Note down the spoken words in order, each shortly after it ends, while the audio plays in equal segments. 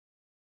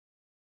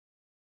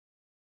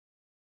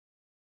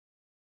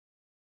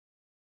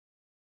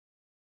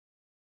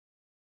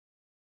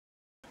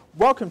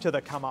Welcome to the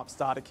Come Up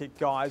Starter Kit,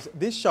 guys.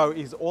 This show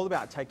is all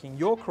about taking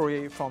your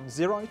career from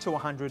 0 to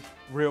 100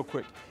 real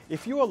quick.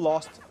 If you are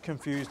lost,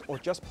 confused, or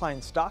just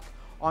plain stuck,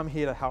 I'm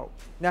here to help.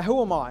 Now,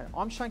 who am I?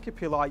 I'm Shankar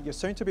Pillai, your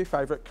soon-to-be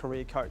favourite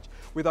career coach.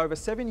 With over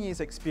 7 years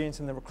experience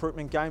in the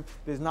recruitment game,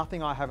 there's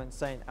nothing I haven't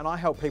seen, and I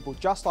help people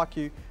just like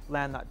you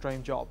land that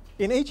dream job.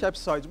 In each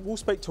episode, we'll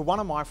speak to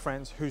one of my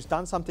friends who's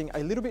done something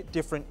a little bit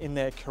different in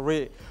their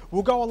career.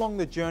 We'll go along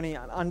the journey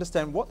and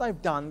understand what they've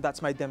done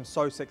that's made them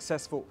so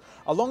successful.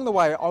 Along the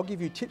way, I'll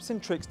give you tips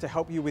and tricks to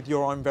help you with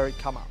your own very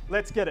come up.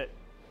 Let's get it.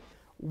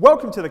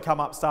 Welcome to the Come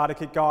Up Starter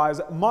Kit, guys.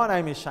 My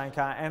name is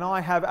Shankar and I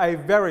have a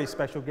very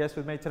special guest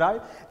with me today,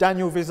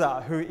 Daniel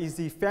Vizza, who is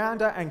the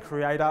founder and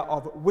creator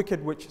of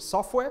Wicked Witch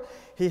software.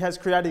 He has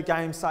created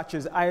games such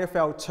as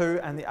AFL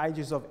 2 and the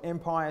Ages of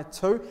Empire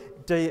 2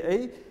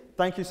 DE.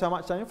 Thank you so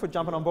much, Daniel, for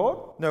jumping on board.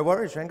 No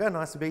worries, Shankar.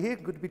 Nice to be here.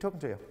 Good to be talking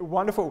to you.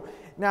 Wonderful.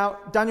 Now,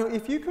 Daniel,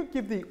 if you could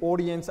give the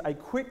audience a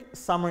quick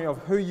summary of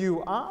who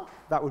you are,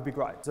 that would be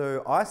great.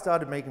 So I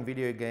started making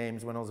video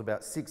games when I was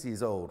about 6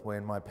 years old,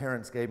 when my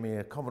parents gave me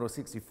a Commodore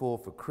 64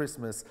 for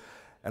Christmas.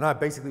 And I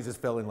basically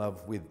just fell in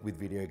love with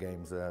video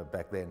games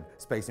back then.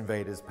 Space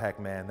Invaders,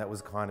 Pac-Man, that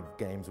was the kind of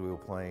games we were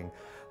playing.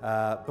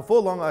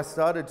 Before long, I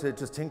started to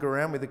just tinker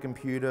around with the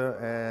computer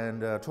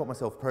and taught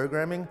myself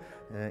programming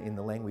in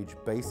the language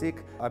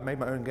BASIC. I've made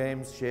my own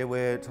games,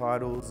 shareware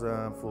titles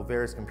for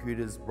various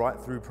computers right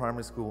through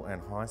primary school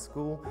and high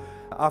school.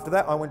 After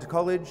that, I went to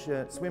college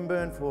at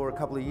Swinburne for a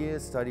couple of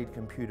years, studied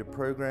computer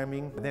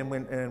programming, then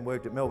went and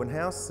worked at Melbourne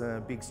House,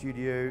 a big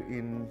studio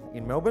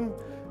in Melbourne,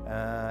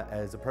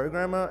 as a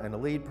programmer and a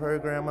lead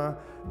programmer.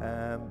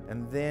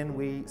 And then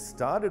we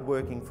started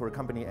working for a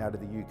company out of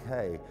the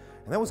UK.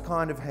 And that was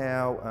kind of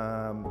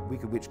how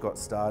Wicked Witch got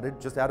started,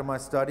 just out of my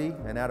study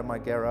and out of my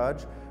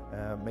garage,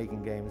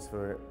 making games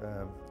for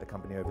a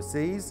company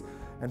overseas.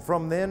 And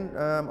from then,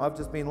 I've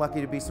just been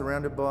lucky to be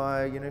surrounded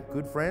by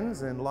good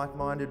friends and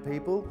like-minded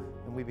people,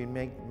 and we've been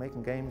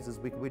making games as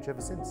Wicked Witch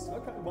ever since.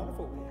 Okay,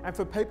 wonderful. And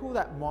for people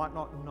that might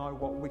not know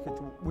what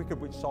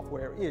Wicked Witch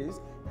software is,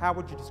 how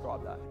would you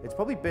describe that? It's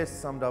probably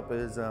best summed up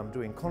as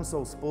doing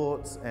console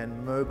sports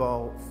and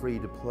mobile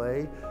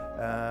free-to-play.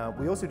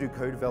 We also do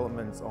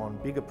co-developments on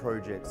bigger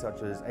projects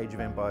such as Age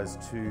of Empires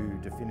 2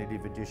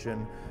 Definitive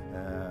Edition,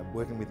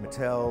 working with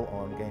Mattel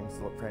on games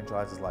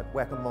franchises like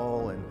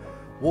Whack-A-Mole and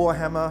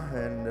Warhammer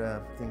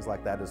and things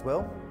like that as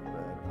well,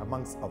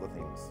 amongst other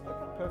things.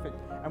 Okay, perfect.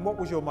 And what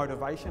was your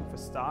motivation for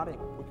starting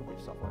Wicked Witch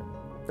software?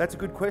 That's a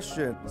good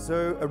question.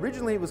 So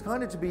originally it was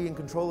kind of to be in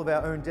control of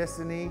our own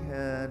destiny,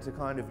 to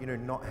kind of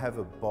not have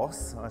a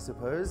boss, I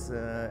suppose,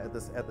 at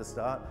the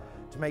start.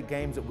 To make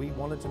games that we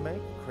wanted to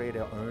make, create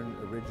our own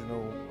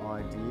original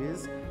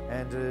ideas,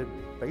 and to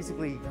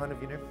basically kind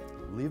of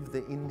live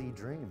the indie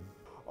dream.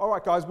 All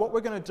right, guys, what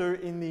we're going to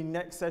do in the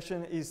next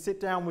session is sit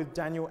down with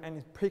Daniel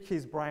and pick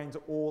his brains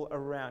all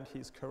around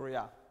his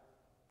career.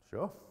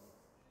 Sure.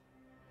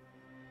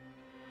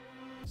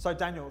 So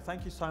Daniel,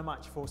 thank you so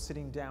much for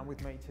sitting down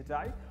with me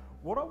today.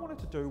 What I wanted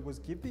to do was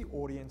give the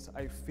audience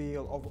a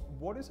feel of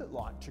what is it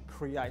like to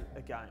create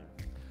a game.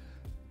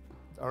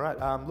 All right,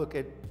 look,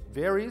 it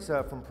varies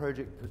from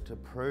project to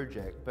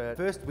project, but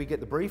first we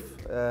get the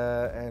brief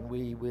and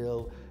we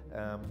will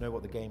know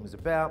what the game is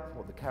about,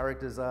 what the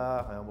characters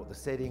are, what the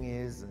setting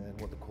is,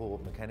 and what the core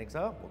mechanics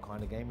are, what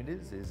kind of game it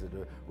is. Is it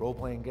a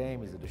role-playing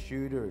game? Is it a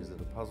shooter? Is it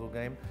a puzzle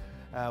game?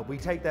 We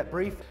take that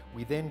brief,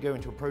 we then go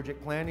into a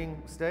project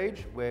planning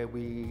stage where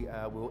we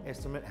will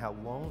estimate how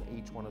long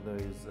each one of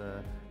those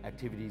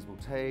activities will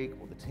take,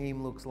 what the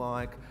team looks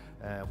like,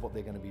 what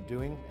they're going to be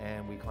doing,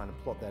 and we kind of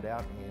plot that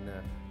out in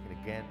a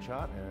Gantt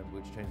chart,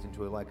 which turns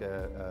into like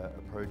a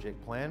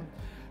project plan.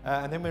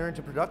 And then we're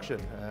into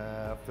production.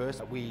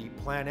 First, we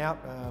plan out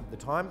the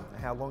time,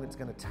 how long it's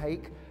going to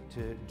take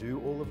to do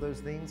all of those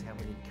things, how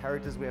many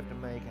characters we have to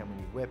make, how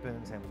many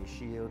weapons, how many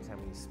shields, how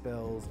many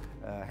spells,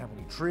 how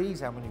many trees,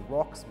 how many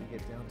rocks. We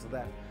get down to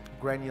that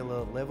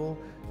granular level.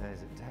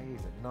 Is it day,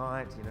 is it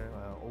night,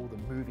 all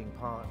the moving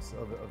parts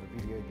of a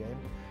video game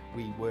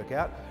we work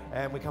out,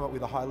 and we come up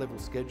with a high-level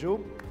schedule,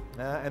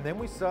 and then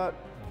we start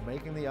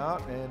making the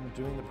art and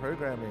doing the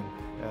programming.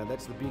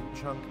 That's the big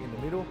chunk in the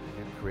middle,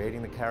 and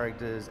creating the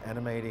characters,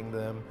 animating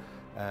them,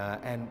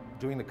 and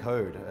doing the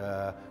code,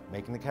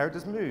 making the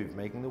characters move,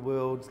 making the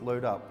worlds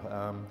load up.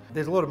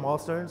 There's a lot of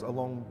milestones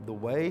along the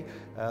way.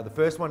 The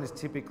first one is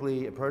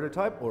typically a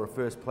prototype or a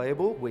first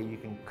playable, where you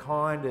can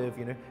kind of,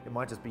 it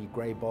might just be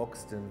grey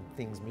boxed and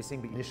things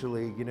missing, but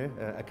initially,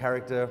 a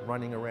character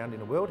running around in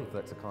a world, if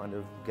that's the kind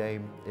of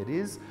game it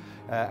is.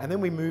 And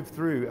then we move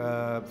through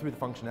the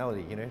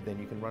functionality, then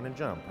you can run and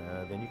jump,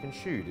 then you can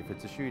shoot if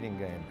it's a shooting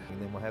game,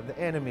 and then we'll have the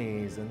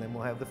enemies, and then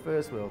we'll have the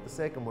first world, the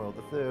second world,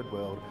 the third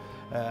world.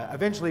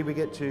 Eventually we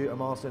get to a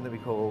milestone that we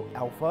call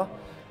alpha.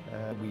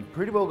 We've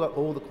pretty well got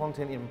all the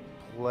content in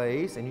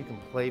place, and you can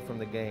play from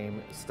the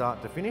game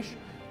start to finish.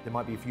 There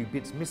might be a few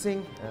bits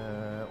missing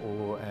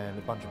and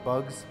a bunch of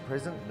bugs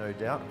present, no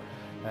doubt.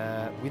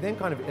 We then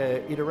kind of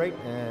iterate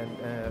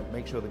and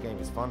make sure the game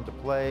is fun to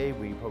play.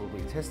 We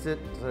probably test it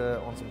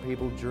on some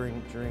people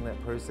during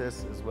that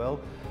process as well.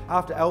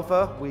 After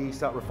alpha, we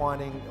start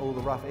refining all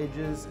the rough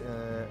edges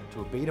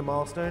to a beta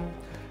milestone.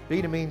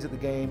 Beta means that the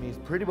game is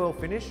pretty well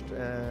finished,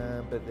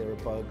 but there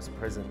are bugs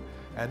present.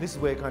 And this is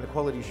where kind of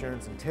quality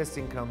assurance and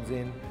testing comes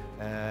in,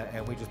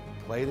 and we just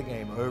play the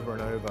game over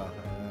and over.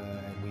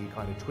 And we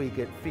kind of tweak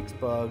it, fix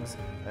bugs,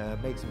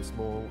 make some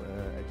small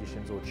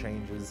additions or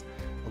changes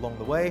along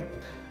the way.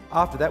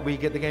 After that, we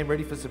get the game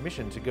ready for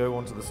submission to go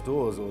onto the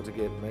stores or to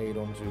get made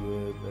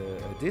onto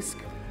a disc.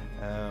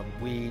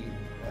 We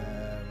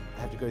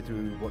have to go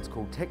through what's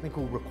called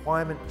technical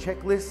requirement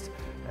checklist,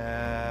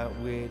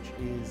 which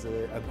is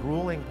a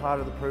grueling part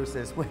of the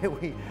process where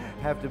we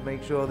have to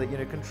make sure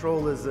that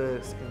controllers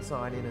can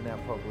sign in and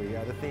out properly.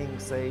 The thing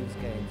saves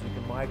games. You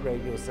can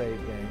migrate your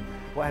save game.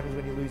 What happens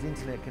when you lose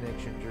internet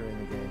connection during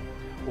the game?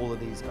 All of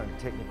these kind of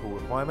technical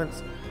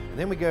requirements. And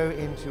then we go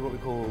into what we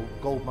call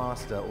Gold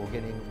Master, or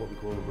getting what we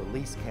call a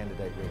release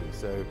candidate ready.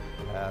 So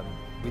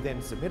we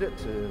then submit it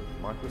to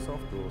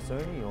Microsoft or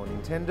Sony or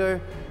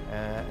Nintendo,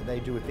 and they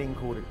do a thing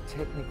called a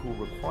technical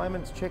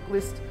requirements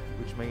checklist,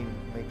 which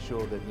make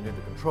sure that the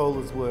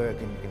controllers work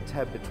and you can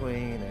tab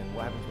between, and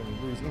what happens when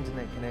you lose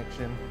internet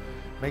connection.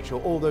 Make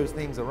sure all those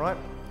things are right.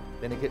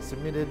 Then it gets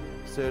submitted,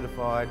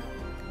 certified,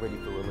 ready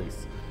for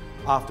release.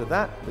 After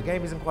that, the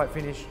game isn't quite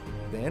finished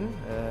then.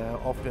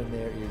 Often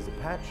there is a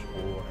patch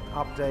or an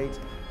update,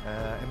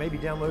 and maybe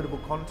downloadable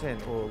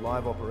content or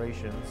live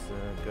operations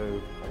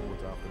go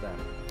forwards after that.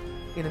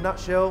 In a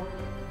nutshell,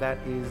 that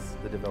is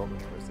the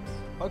development process.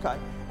 Okay,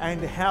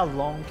 and how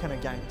long can a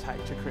game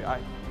take to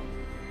create?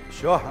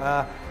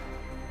 Sure.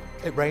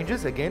 It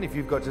ranges. Again, if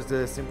you've got just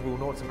a simple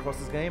noughts and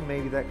crosses game,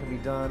 maybe that can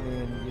be done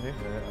in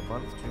a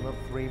month, 2 months,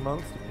 3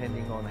 months,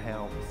 depending on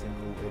how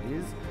simple it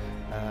is.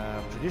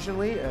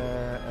 Traditionally,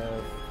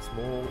 a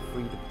small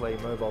free-to-play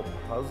mobile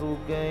puzzle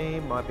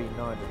game might be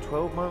 9 to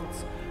 12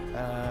 months.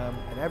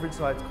 An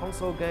average-sized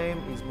console game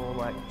is more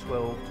like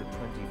 12 to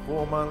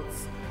 24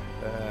 months.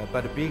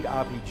 But a big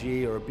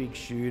RPG or a big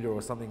shooter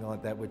or something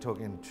like that, we're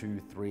talking 2,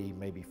 3,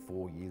 maybe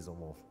 4 years or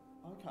more.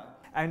 Okay.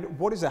 And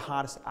what is the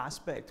hardest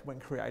aspect when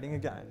creating a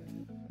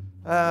game?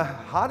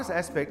 Hardest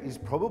aspect is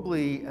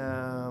probably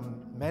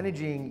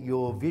managing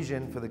your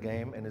vision for the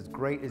game, and as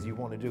great as you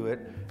want to do it,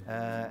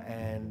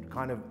 and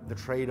kind of the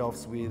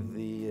trade-offs with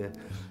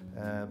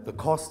the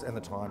cost and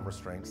the time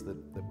restraints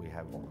that we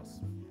have on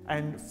us.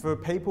 And for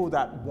people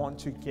that want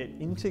to get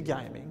into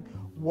gaming,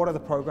 what are the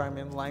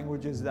programming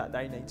languages that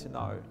they need to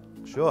know?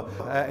 Sure,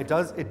 it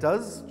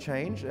does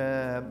change.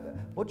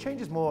 What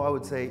changes more, I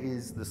would say,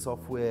 is the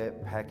software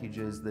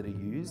packages that are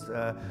used.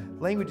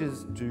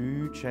 Languages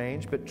do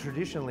change, but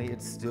traditionally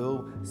it's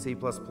still C++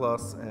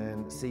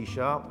 and C#.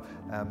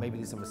 Maybe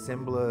there's some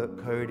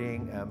assembler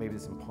coding, maybe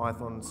there's some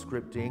Python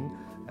scripting.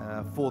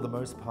 For the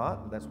most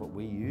part, that's what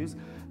we use.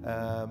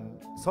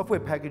 Software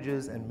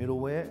packages and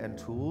middleware and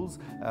tools,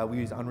 we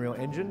use Unreal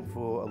Engine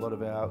for a lot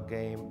of our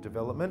game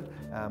development.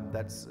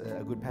 That's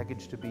a good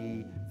package to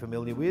be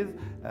familiar with.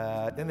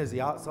 Then there's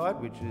the art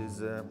side, which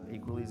is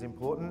equally as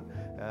important.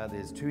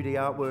 There's 2D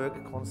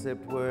artwork,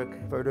 concept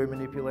work, photo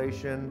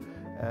manipulation,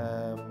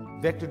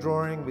 vector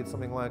drawing with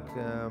something like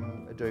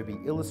Adobe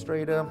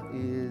Illustrator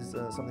is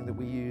something that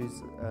we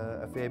use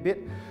a fair bit.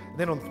 And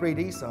then on the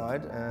 3D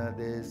side,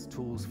 there's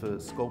tools for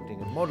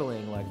sculpting and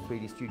modeling like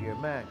 3D Studio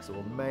Max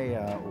or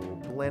Maya or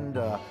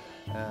Blender.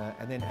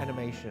 And then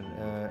animation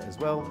as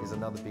well is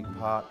another big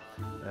part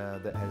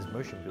that has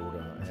Motion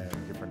Builder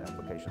and different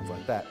applications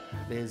like that.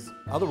 There's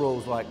other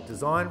roles like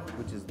design,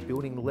 which is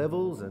building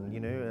levels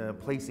and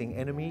placing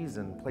enemies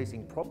and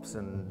placing props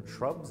and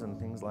shrubs and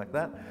things like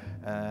that.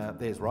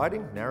 There's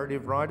writing,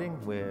 narrative writing,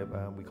 where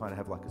we kind of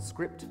have like a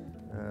script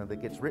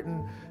that gets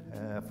written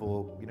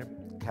for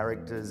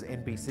characters,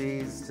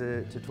 NPCs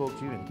to talk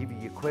to you and give you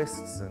your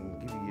quests and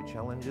give you your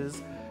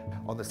challenges.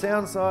 On the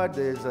sound side,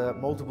 there's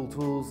multiple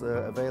tools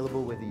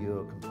available, whether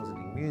you're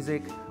compositing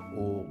music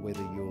or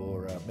whether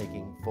you're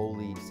making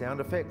Foley sound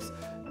effects.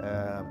 We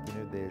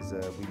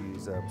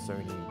use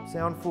Sony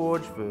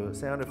SoundForge for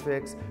sound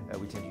effects.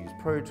 We tend to use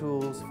Pro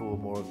Tools for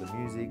more of the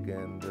music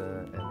and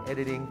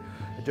editing.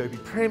 Adobe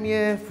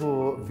Premiere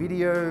for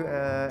video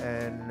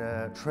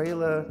and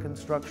trailer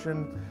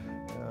construction.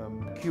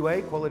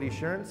 QA, quality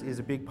assurance, is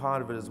a big part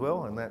of it as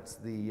well, and that's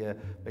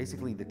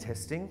basically the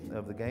testing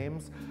of the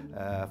games,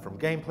 from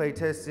gameplay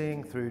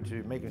testing through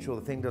to making sure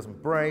the thing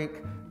doesn't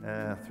break,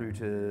 through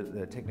to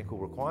the technical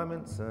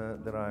requirements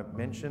that I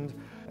mentioned.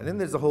 And then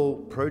there's the whole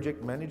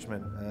project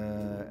management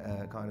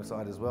kind of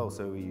side as well.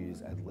 So we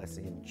use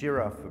Atlassian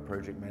Jira for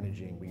project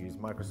managing. We use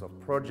Microsoft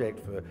Project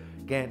for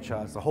Gantt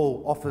charts, the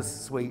whole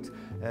Office suite,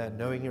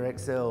 knowing your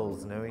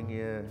Excels, knowing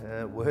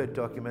your Word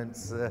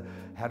documents,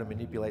 how to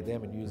manipulate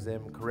them and use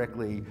them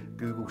correctly,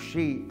 Google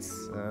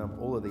Sheets,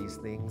 all of these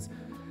things.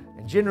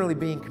 And generally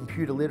being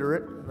computer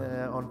literate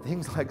on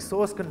things like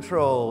source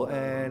control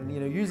and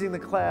using the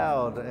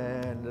cloud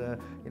and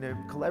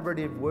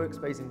collaborative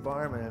workspace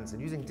environments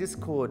and using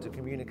Discord to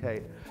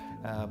communicate.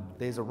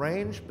 There's a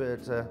range,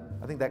 but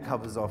I think that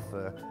covers off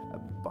a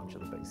bunch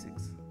of the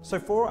basics. So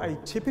for a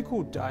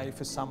typical day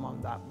for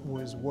someone that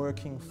was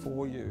working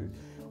for you,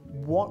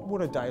 what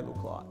would a day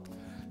look like?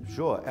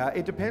 Sure,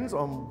 it depends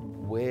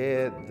on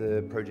where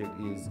the project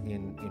is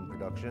in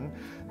production.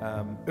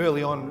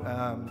 Early on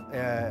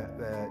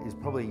is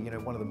probably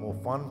one of the more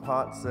fun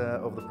parts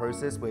of the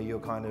process, where you're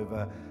kind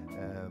of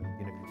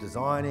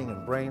designing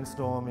and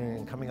brainstorming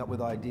and coming up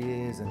with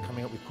ideas and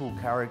coming up with cool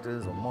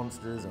characters or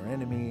monsters or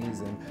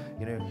enemies,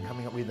 and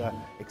coming up with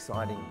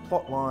exciting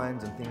plot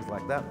lines and things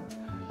like that.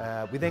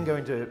 We then go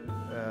into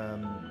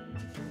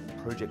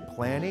project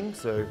planning.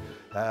 So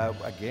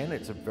again,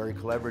 it's a very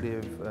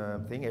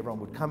collaborative thing. Everyone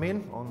would come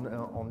in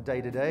on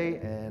day to day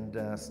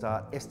and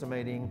start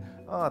estimating,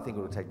 I think it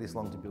will take this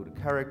long to build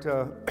a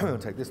character, it'll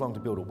take this long to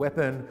build a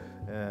weapon,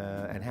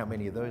 and how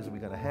many of those are we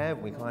going to have?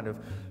 We kind of,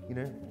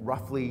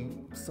 roughly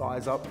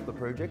size up the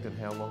project and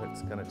how long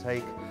it's going to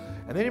take.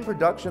 And then in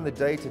production, the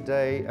day to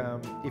day,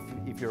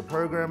 if you're a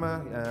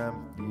programmer,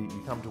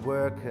 you come to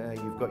work,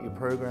 you've got your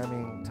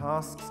programming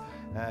tasks.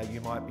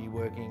 You might be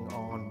working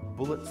on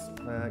bullets,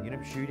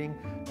 shooting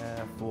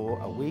for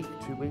a week,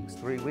 2 weeks,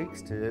 3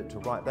 weeks to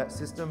write that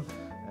system.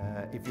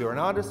 If you're an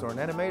artist or an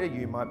animator,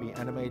 you might be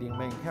animating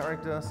main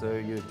character, so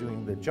you're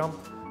doing the jump.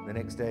 The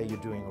next day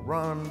you're doing a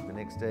run. The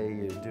next day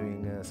you're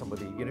doing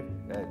somebody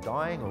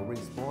dying or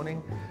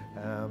respawning.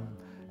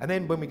 And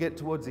then when we get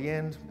towards the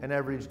end, an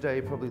average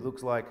day probably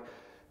looks like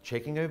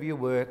checking over your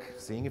work,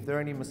 seeing if there are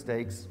any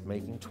mistakes,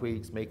 making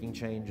tweaks, making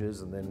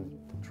changes, and then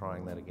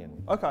trying that again.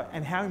 Okay,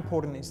 and how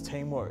important is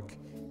teamwork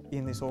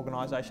in this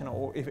organisation,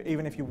 or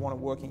even if you want to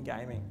work in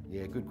gaming?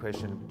 Yeah, good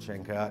question,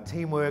 Shankar.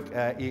 Teamwork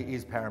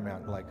is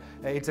paramount.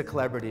 It's a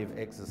collaborative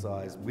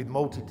exercise with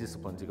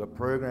multidisciplines. You've got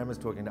programmers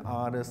talking to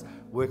artists,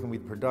 working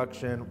with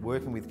production,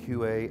 working with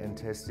QA and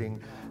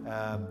testing.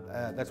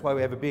 That's why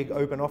we have a big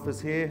open office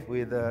here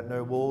with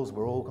no walls.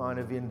 We're all kind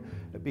of in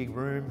a big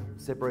room,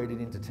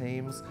 separated into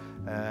teams,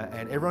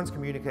 and everyone's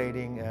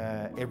communicating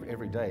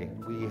every day.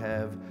 We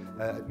have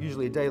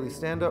usually a daily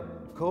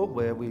stand-up call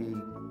where we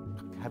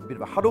have a bit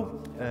of a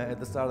huddle at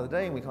the start of the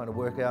day, and we kind of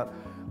work out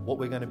what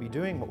we're going to be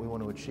doing, what we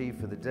want to achieve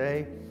for the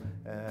day.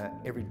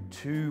 Every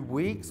 2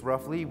 weeks,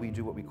 roughly, we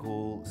do what we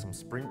call some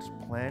sprint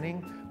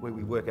planning, where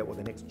we work out what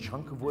the next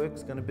chunk of work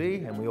is going to be,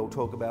 and we all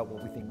talk about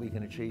what we think we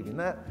can achieve in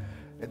that.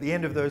 At the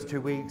end of those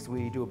 2 weeks,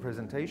 we do a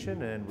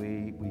presentation and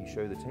we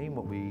show the team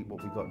what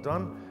we got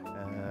done,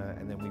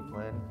 and then we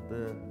plan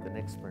the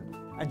next sprint.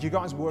 And do you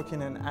guys work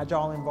in an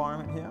agile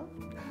environment here?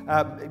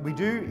 We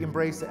do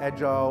embrace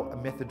agile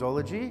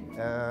methodology.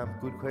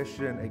 Good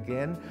question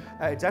again.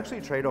 It's actually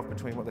a trade-off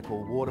between what they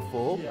call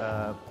waterfall,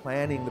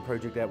 planning the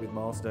project out with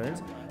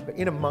milestones, but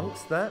in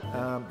amongst that,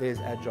 there's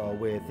agile,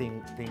 where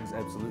things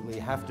absolutely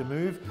have to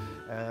move.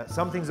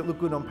 Some things that look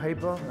good on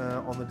paper,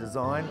 on the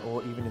design,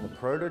 or even in the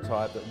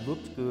prototype that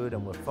looked good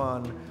and were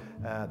fun,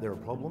 there are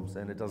problems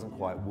and it doesn't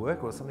quite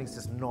work, or something's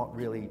just not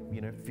really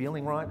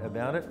feeling right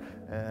about it.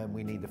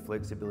 We need the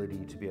flexibility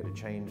to be able to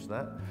change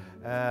that.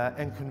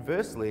 And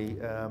conversely,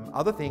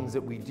 other things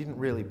that we didn't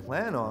really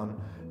plan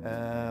on,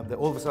 that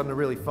all of a sudden are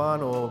really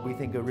fun or we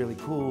think are really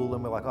cool,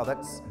 and we're like, oh,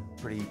 that's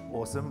pretty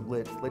awesome,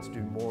 let's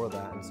do more of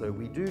that. And so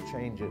we do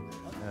change it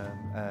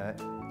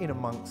in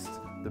amongst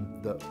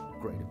the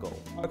greater goal.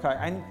 Okay,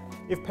 and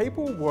if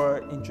people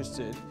were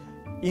interested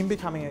in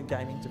becoming a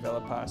gaming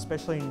developer,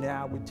 especially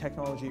now with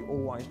technology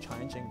always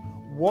changing,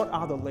 what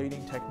are the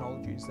leading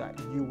technologies that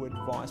you would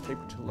advise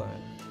people to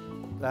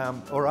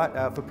learn? All right,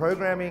 for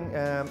programming,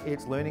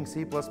 it's learning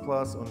C++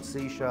 on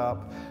C#.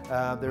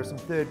 There are some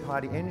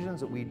third-party engines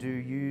that we do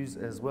use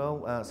as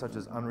well, such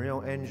as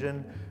Unreal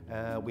Engine.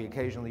 We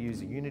occasionally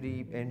use a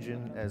Unity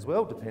engine as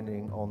well,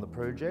 depending on the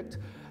project.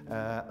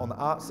 On the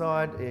art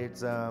side,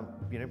 it's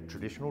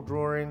traditional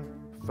drawing,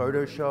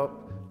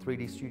 Photoshop,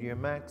 3D Studio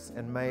Max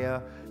and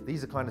Maya.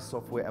 These are kind of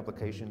software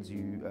applications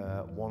you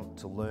want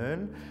to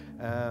learn,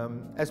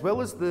 as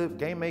well as the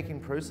game making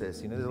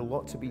process. There's a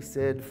lot to be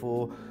said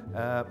for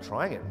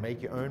trying it.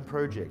 Make your own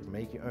project,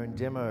 make your own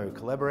demo,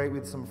 collaborate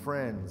with some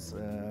friends.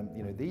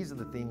 These are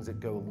the things that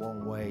go a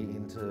long way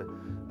into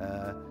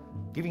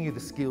giving you the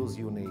skills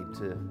you'll need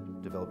to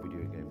develop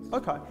video games.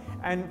 Okay,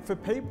 and for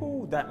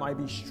people that may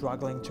be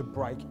struggling to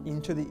break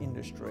into the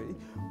industry,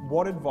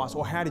 what advice,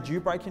 or how did you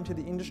break into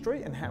the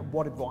industry, and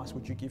what advice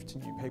would you give to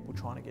new people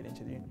trying to get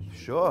into the industry?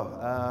 Sure.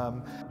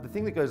 The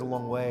thing that goes a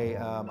long way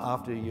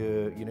after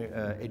your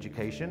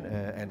education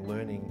and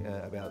learning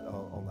about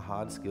on the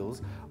hard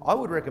skills, I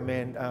would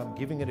recommend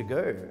giving it a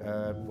go.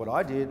 What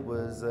I did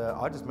was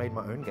I just made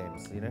my own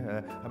games.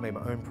 I made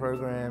my own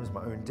programs,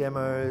 my own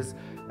demos,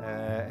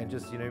 and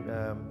just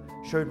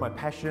showed my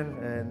passion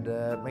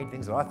and made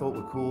things that I thought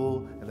were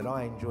cool and that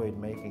I enjoyed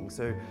making.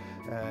 So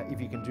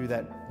if you can do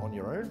that on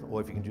your own,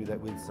 or if you can do that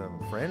with some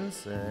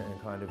friends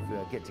and kind of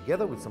get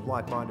together with some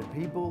like-minded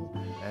people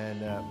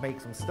and make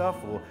some stuff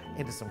or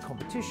enter some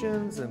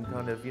competitions and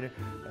kind of,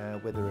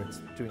 whether it's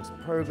doing some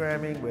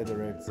programming,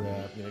 whether it's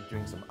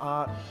doing some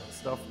art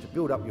stuff to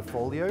build up your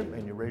folio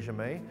and your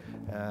resume,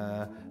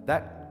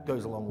 that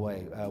goes a long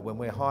way. When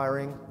we're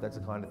hiring, that's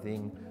the kind of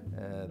thing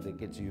that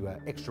gets you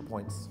extra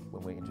points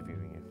when we're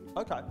interviewing you.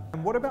 Okay,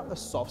 and what about the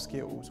soft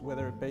skills,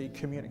 whether it be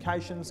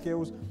communication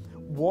skills?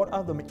 What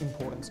are the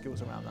important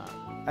skills around that?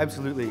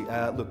 Absolutely.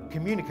 Look,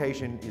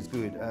 communication is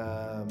good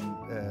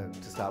to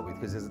start with,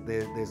 because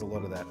there's a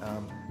lot of that.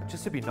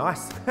 Just to be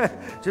nice,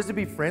 just to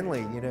be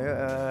friendly,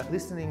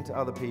 listening to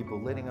other people,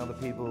 letting other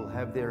people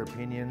have their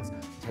opinions,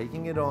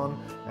 taking it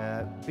on,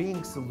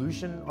 being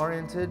solution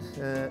oriented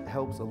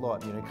helps a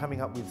lot.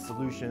 Coming up with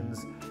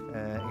solutions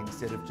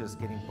instead of just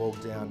getting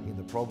bogged down in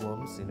the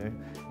problems.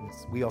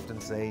 We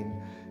often say,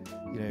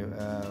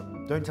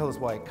 don't tell us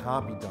why it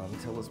can't be done,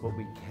 tell us what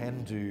we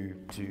can do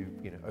to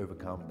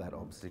overcome that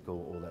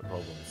obstacle or that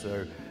problem.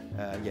 So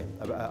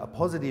a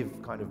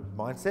positive kind of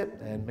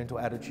mindset and mental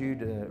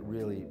attitude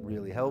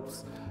really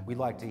helps. We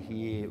like to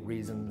hear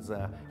reasons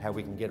how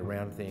we can get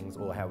around things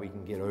or how we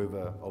can get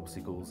over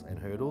obstacles and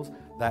hurdles.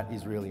 That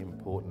is really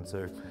important. So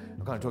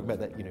I'm kind of talking about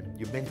that,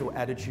 your mental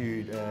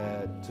attitude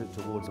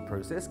towards the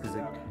process, because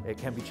it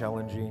can be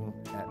challenging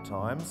at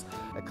times.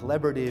 A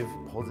collaborative,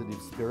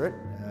 positive spirit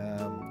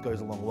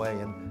goes a long way,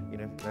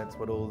 and that's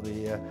what all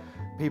the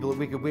people at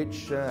Wicked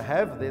Witch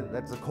have.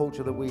 That's the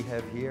culture that we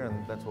have here,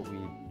 and that's what we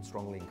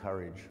strongly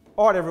encourage.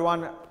 All right,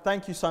 everyone,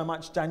 thank you so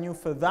much, Daniel,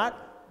 for that.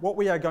 What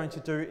we are going to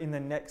do in the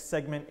next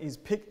segment is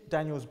pick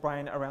Daniel's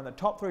brain around the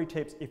top 3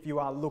 tips if you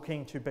are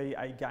looking to be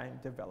a game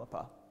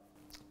developer.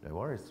 No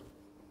worries.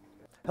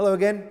 Hello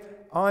again.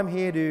 I'm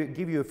here to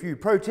give you a few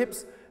pro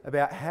tips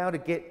about how to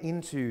get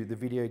into the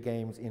video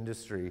games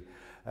industry.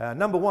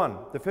 Number 1,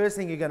 the first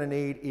thing you're going to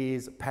need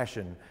is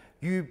passion.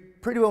 You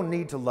pretty well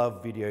need to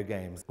love video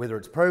games, whether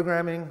it's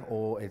programming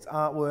or it's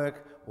artwork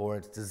or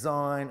it's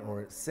design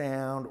or it's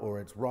sound or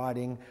it's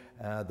writing.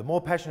 The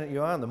more passionate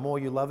you are and the more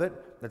you love it,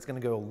 that's going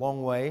to go a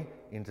long way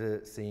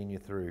into seeing you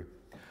through.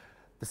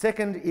 The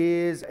second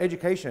is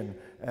education.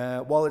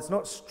 While it's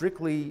not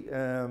strictly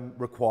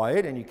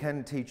required and you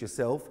can teach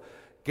yourself,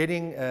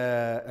 getting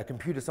a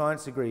computer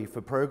science degree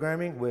for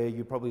programming, where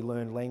you probably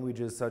learn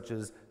languages such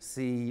as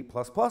C++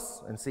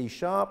 and C#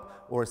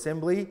 or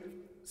assembly,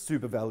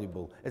 super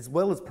valuable, as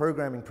well as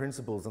programming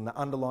principles and the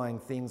underlying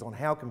things on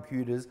how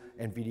computers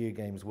and video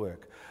games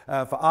work.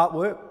 For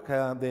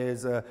artwork,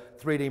 there's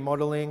 3D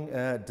modeling,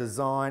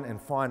 design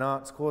and fine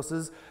arts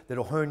courses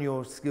that'll hone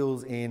your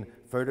skills in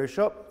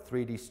Photoshop,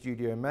 3D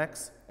Studio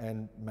Max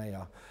and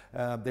Maya.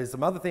 There's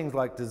some other things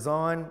like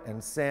design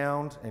and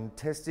sound and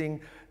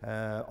testing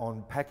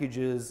on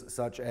packages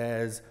such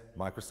as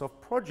Microsoft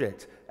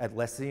Project,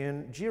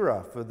 Atlassian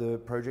Jira for the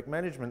project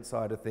management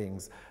side of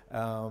things,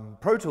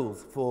 Pro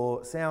Tools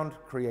for sound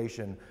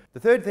creation. The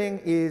third thing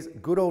is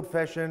good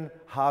old-fashioned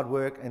hard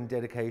work and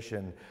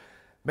dedication.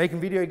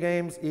 Making video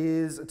games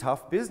is a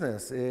tough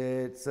business.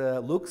 It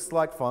looks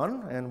like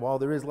fun, and while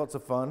there is lots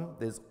of fun,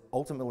 there's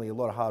ultimately a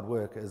lot of hard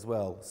work as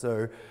well.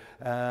 So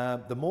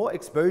the more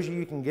exposure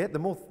you can get, the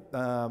more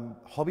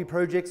hobby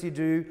projects you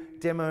do,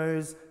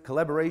 demos,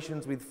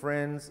 collaborations with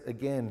friends,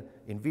 again,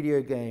 in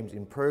video games,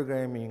 in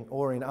programming,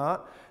 or in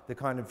art, that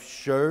kind of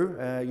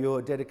show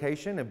your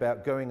dedication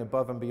about going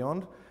above and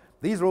beyond.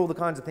 These are all the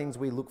kinds of things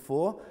we look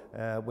for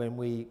when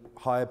we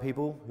hire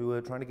people who are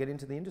trying to get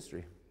into the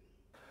industry.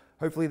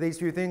 Hopefully these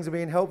few things have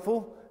been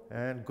helpful,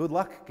 and good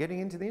luck getting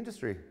into the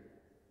industry.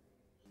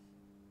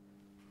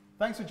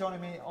 Thanks for joining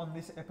me on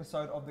this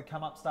episode of the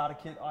Come Up Starter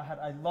Kit. I had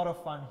a lot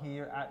of fun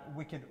here at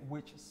Wicked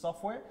Witch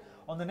Software.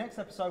 On the next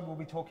episode, we'll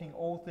be talking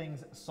all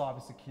things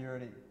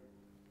cybersecurity.